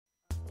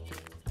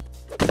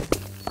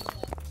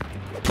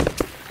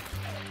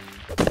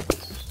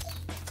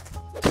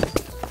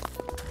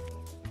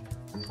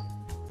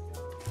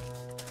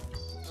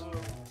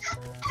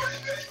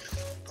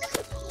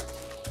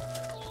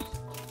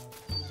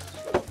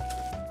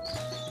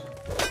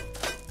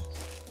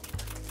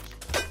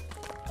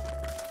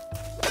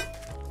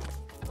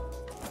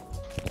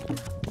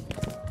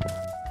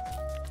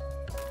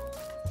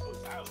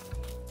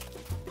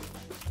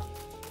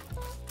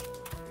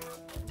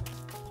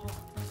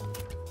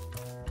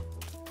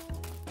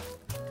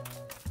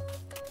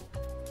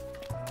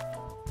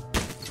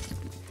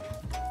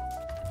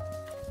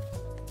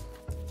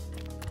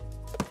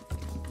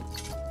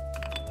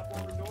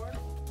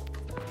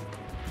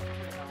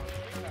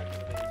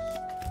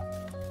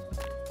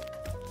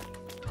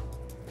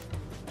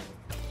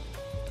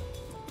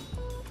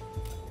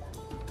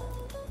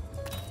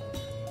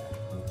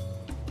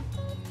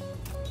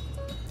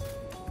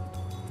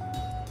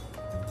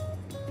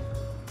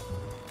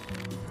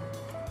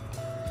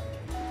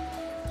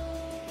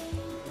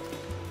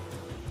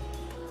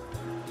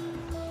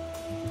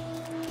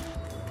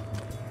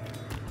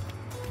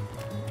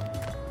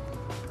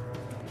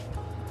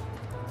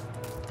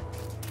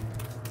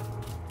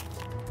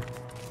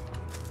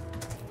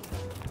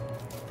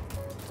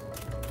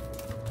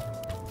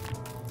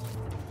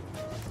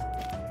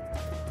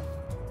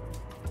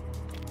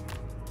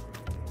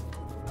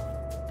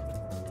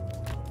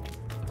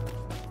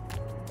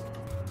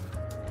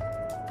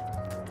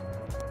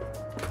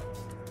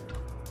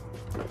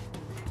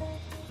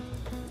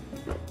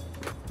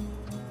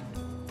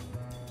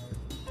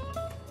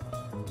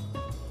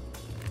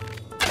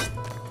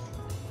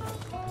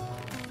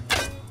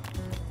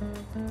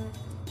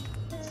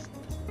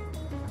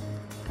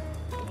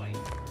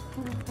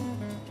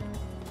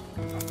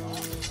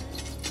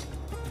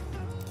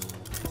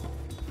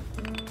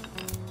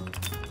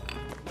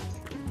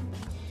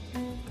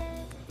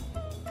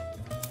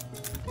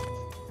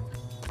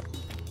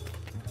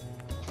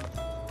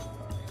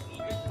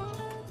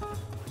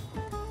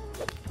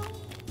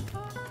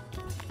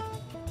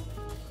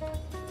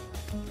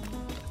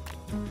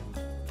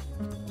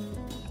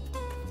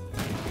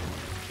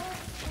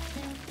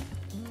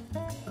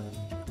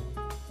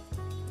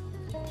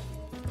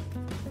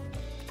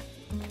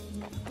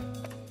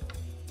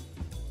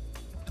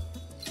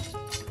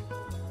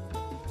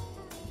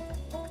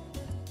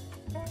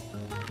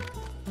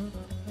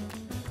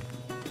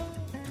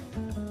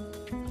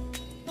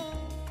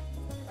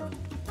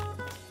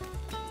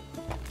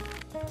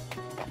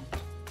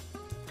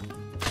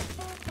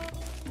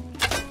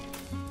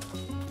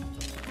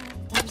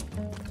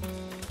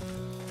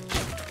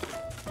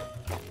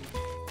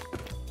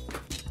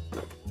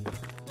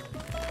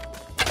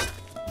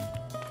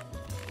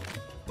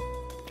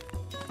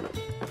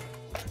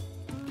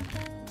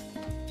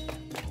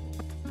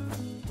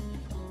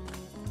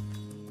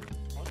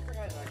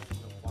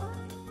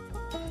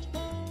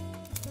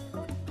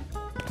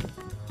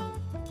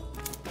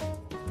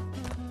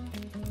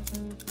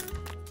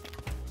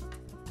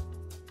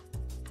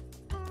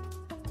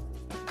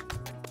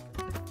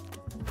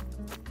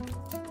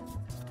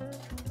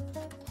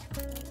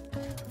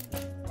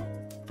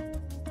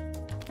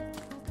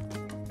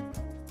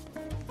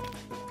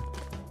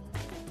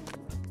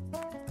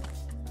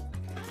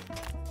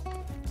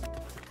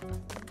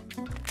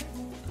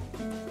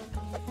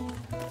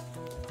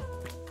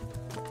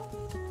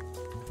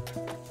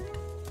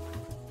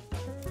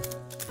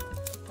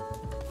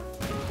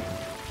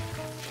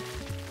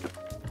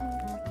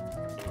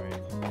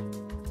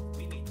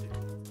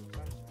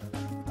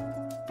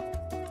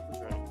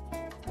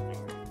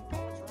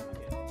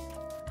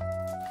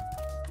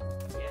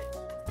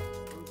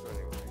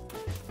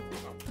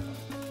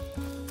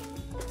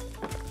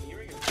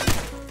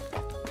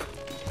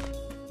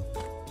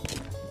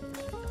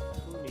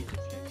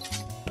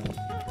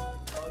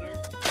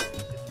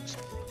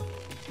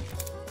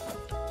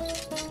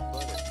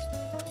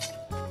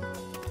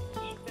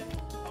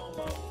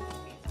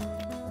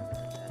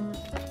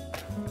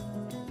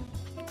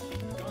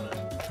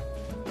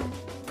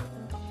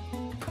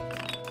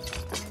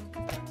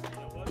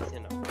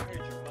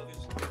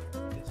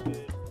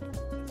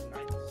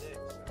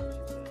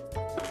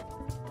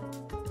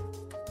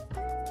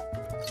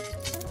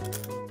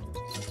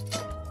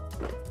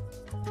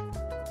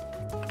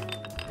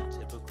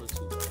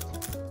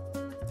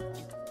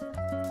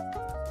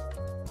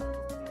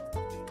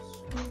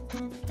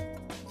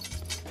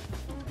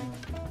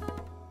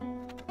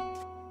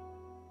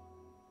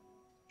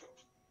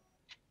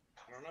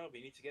We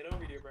need to get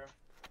over here, bro.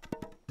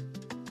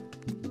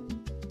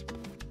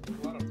 There's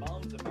a lot of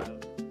bombs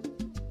about.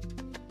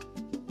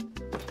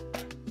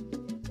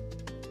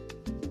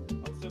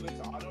 Also, there's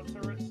auto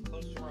turrets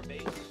close to our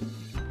base.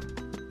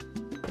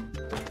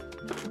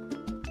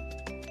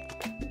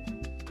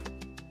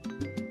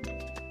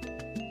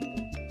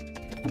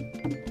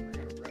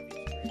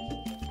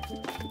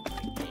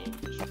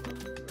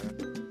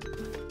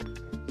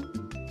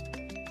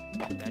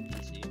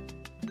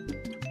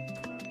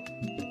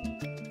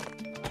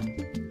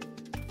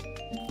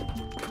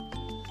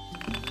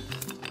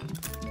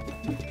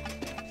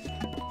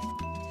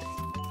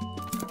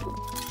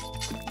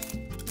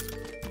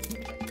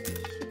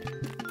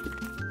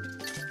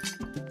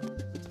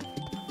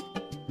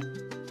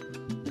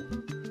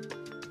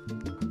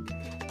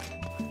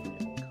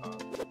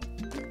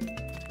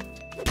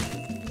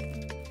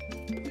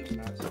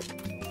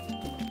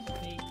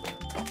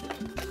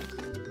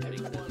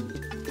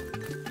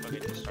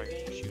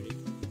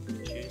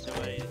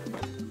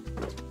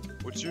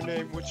 What's your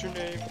name? What's your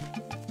name?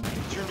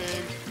 What's your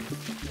name?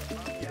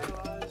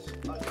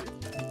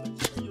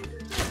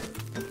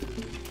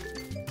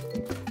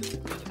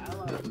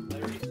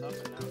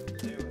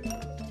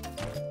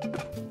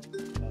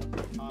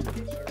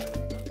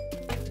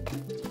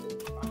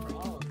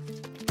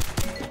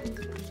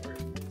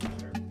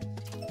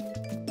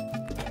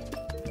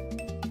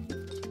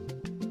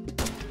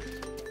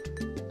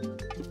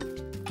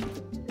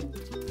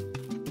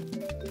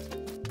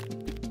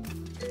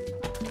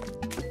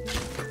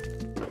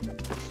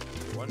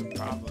 One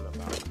problem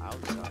about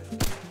outside.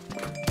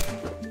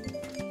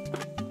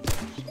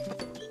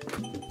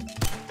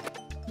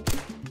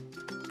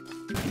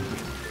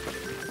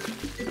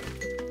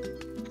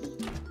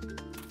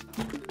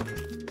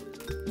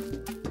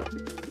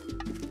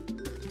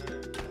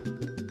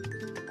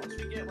 Once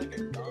we get like a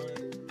gun,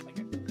 like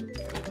an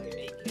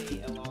AK,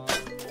 LR,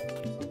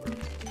 somewhere,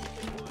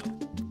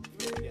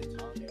 we get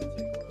Tommy, it'll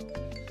take a while.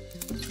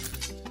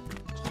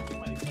 We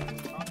might even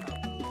compound.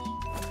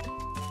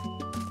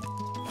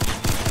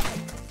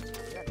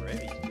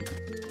 Ready?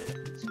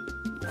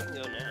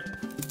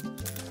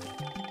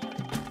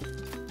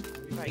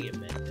 probably get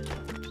mended.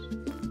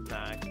 Nah,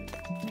 actually.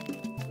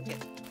 We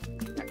get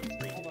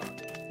three. Hold on.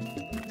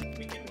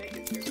 We can make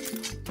it through.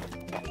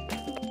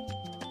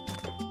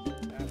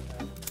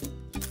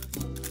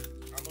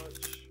 How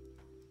much?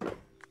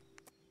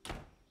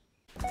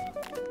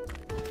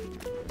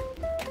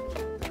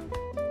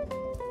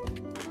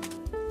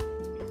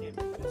 We can't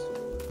make this.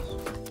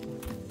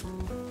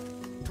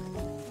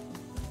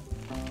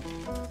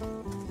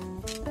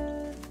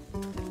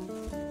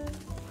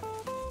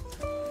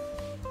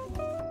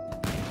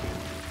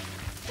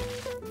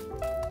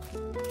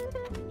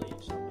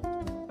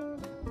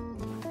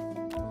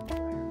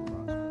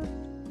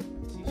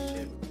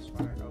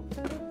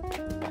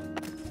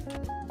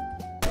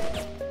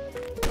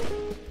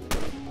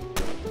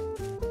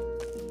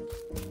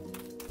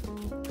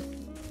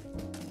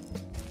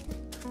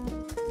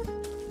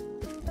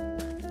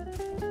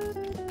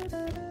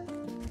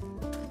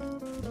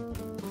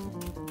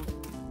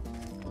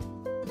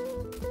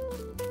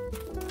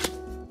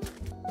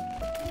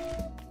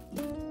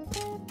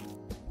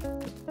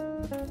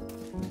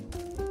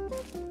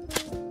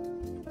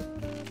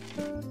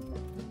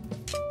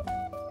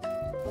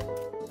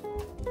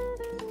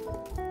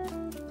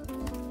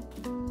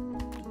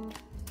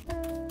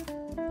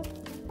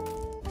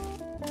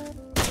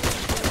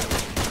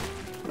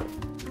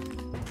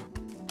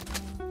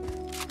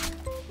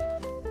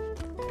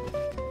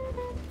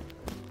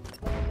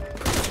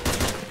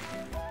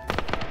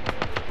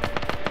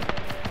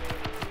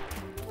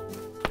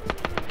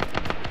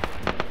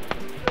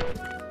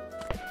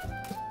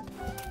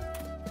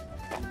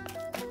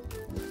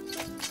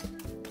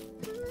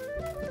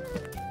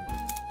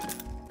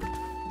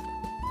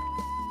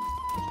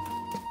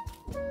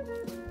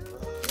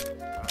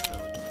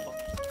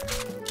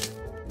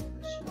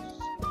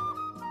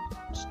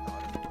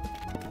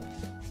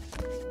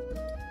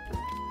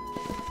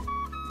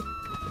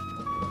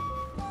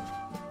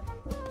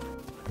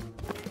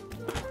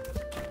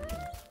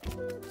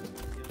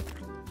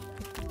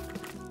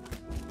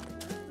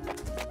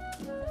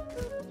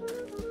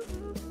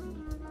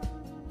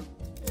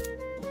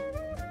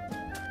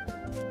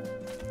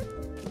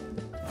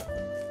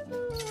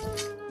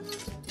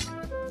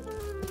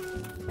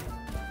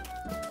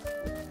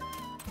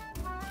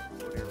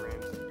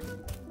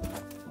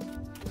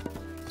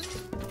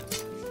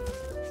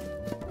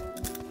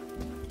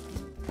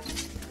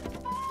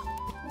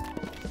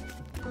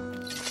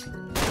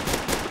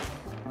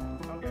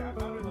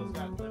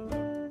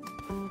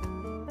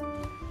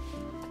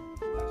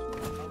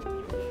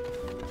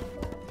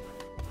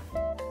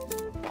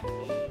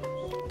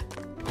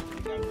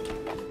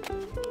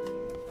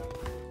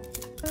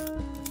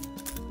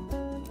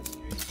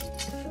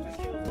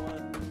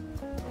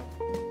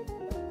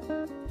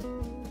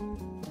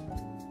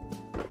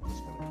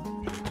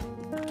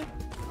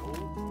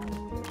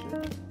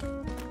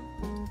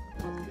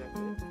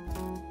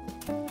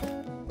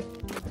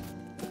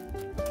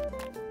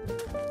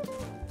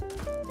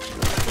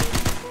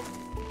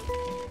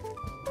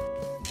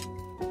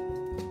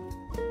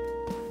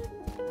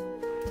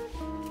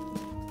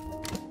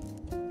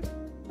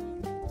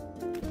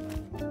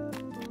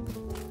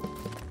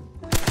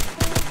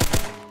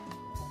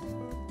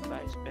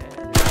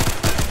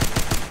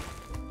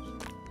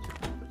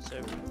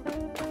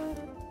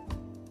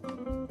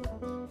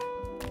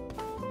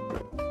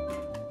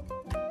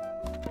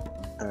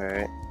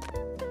 Alright.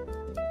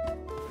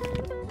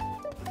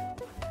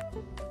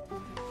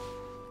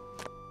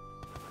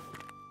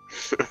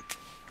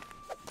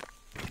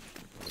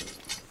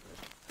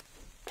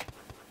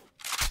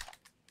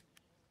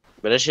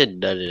 But I should have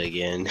done it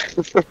again.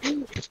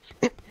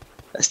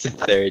 That's the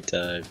third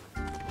time.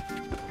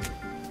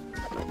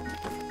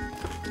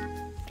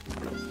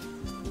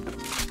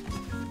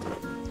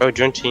 Oh,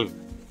 join team.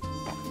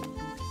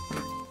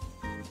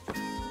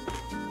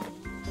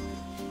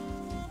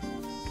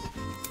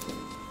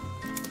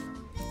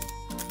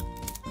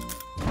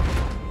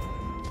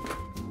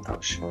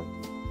 Oh, sure.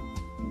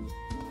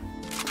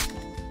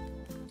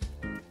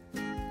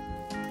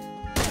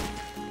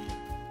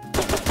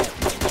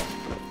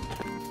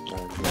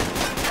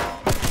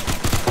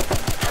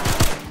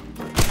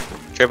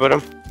 Trip with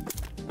him.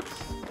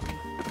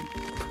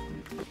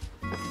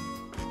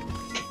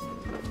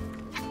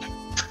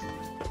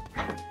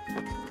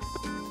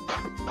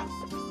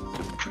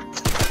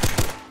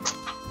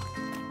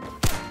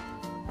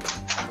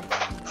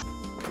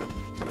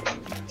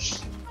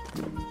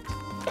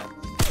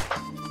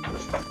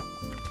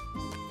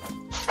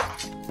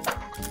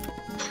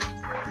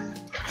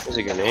 There's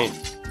a grenade.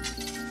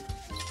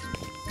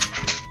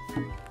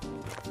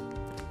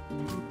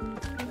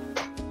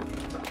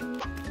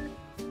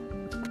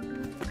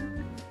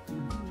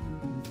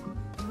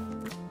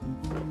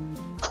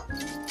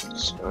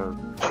 So.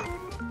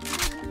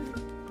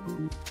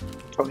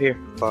 Oh, here,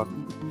 Bob.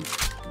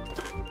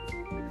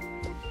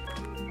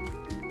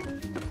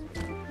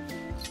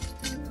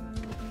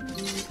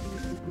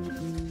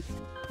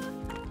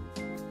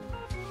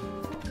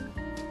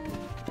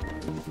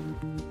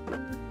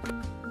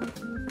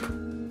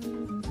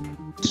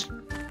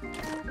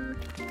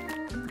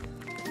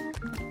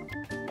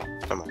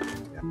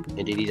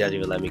 And Diddy's not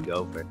even let me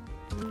go for it.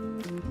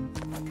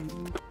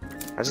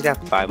 I just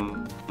got 5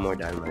 more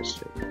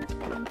dynamite.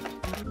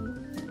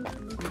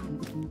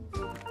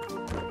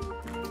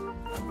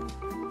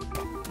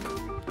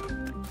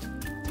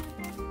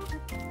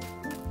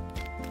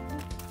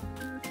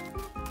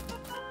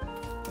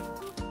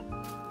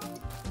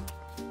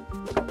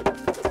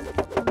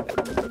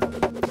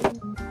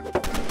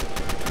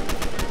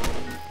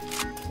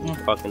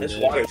 Fucking This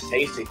good. water's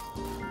tasty.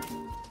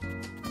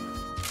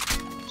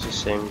 It's the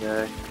same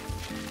guy.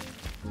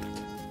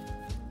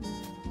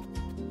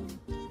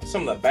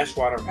 Some of the best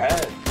water I've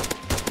had.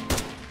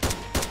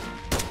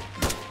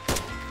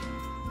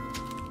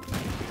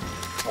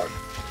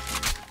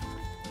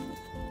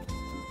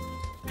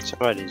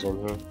 Somebody's in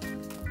here.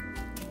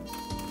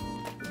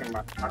 In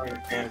my frying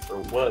pan for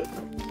what?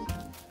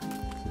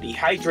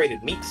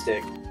 Dehydrated meat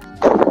stick.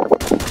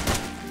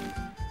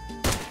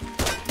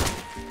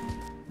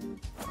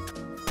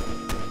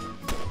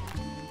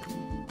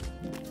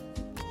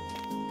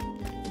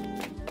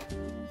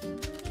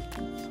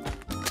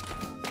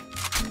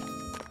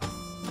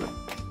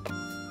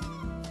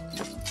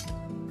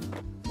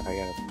 I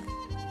got it.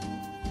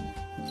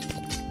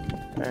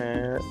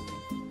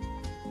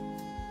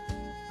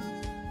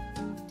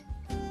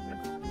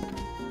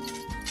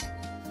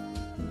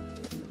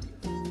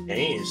 Yeah,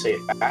 you need to say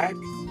it back.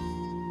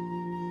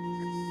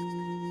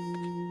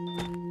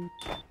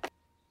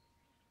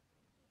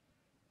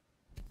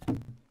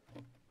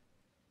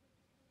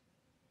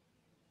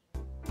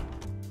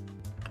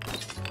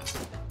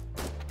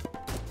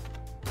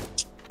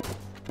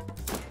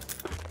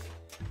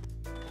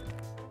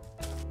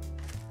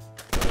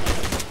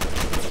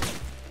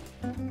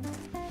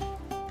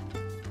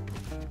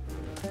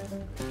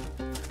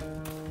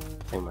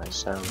 They might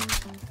sound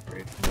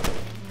weird.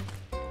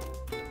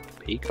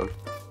 Peek 'em.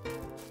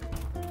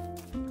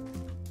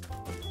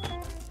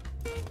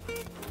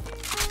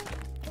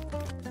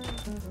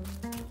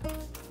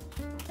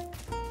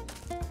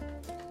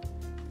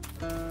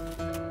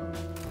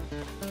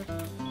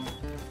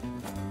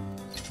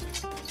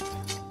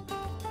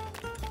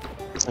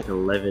 It's like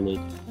 11-8.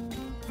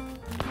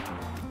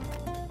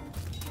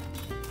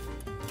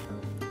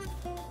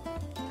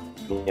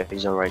 Yeah,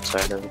 he's on the right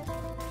side of it.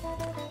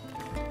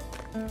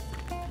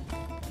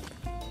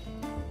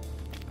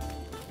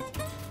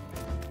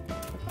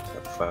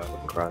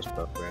 Fucking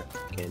crossbow, bro.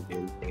 Can't do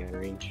anything out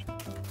of range.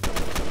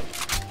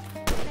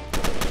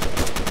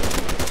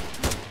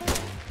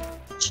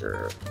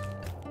 Sure.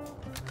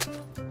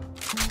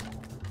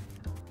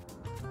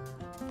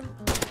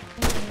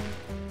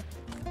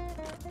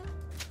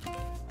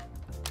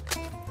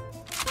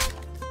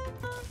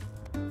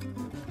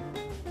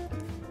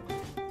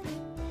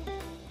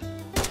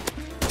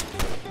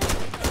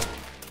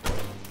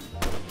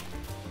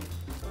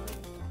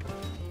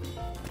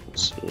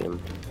 Let's see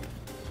him.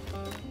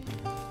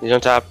 He's on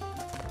top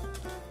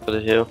of the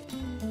hill.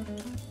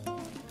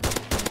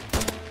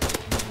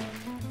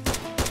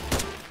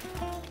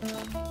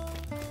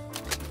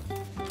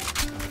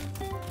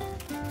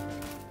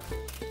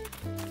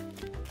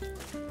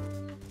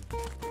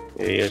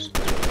 Here he is.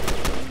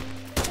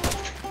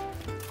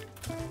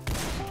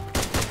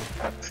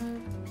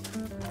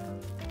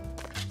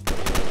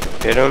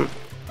 Hit him.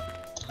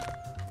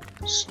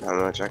 There's not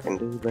much I can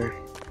do there.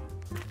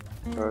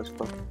 Oh, let's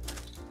go.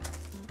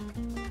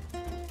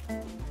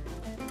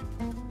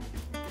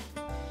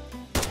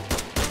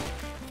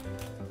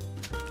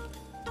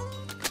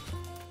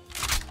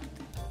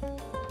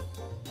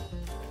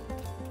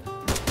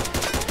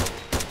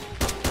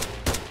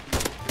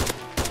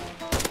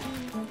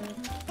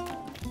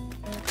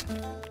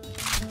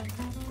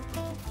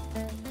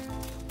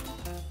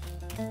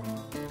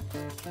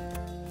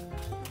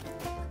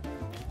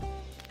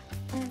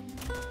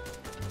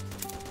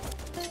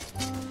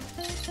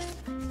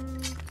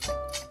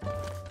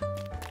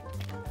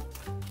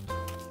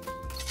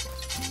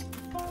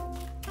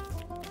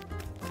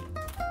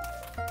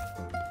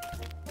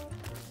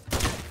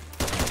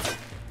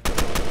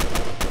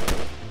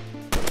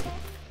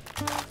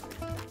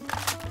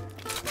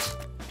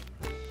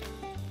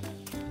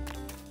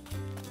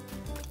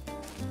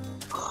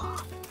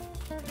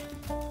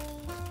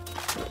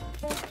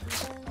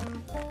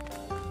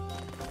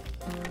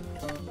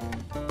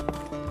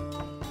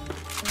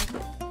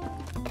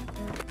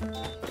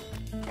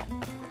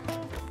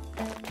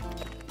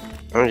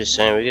 I'm just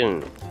saying we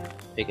can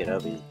pick it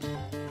up easy.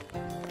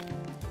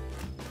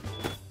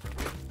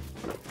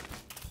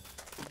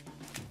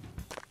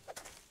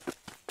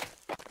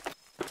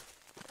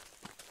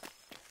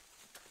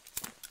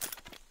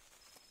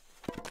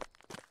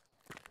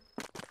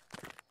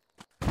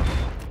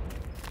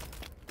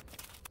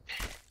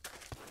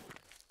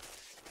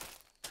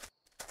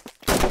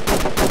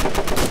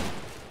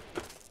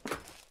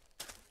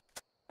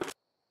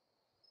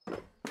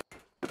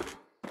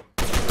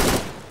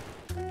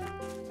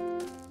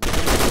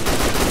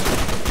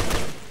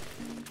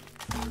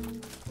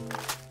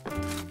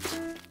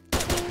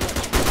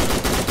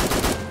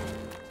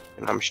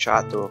 And I'm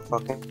shot through a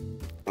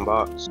fucking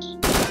box.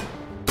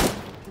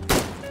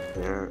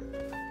 Yeah.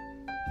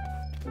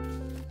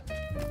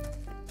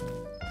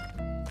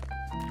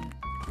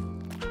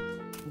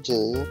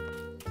 Julia.